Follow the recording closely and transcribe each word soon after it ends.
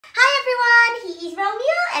Hi everyone, he is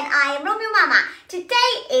Romeo and I am Romeo Mama. Today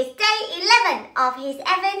is day 11 of his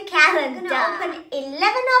advent calendar. We're gonna open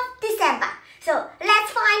 11th of December. So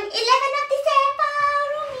let's find 11th of December,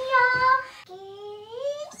 Romeo.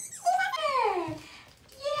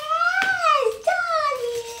 Yes,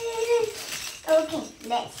 darling. Okay,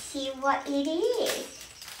 let's see what it is.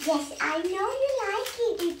 Yes, I know you like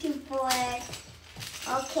it, little boy.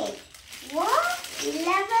 Okay, what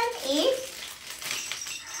 11 is?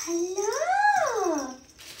 Hello!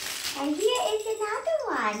 And here is another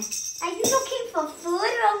one. Are you looking for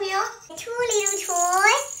food, Romeo? Two little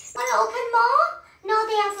toys. Wanna open more? No,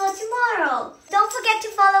 they are for tomorrow. Don't forget to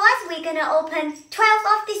follow us. We're gonna open 12th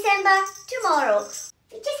of December tomorrow.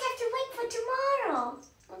 We just have to wait for tomorrow.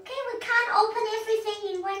 Okay? We can't open everything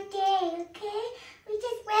in one day, okay? We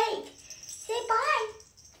just wait. Say bye.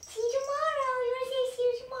 See you tomorrow.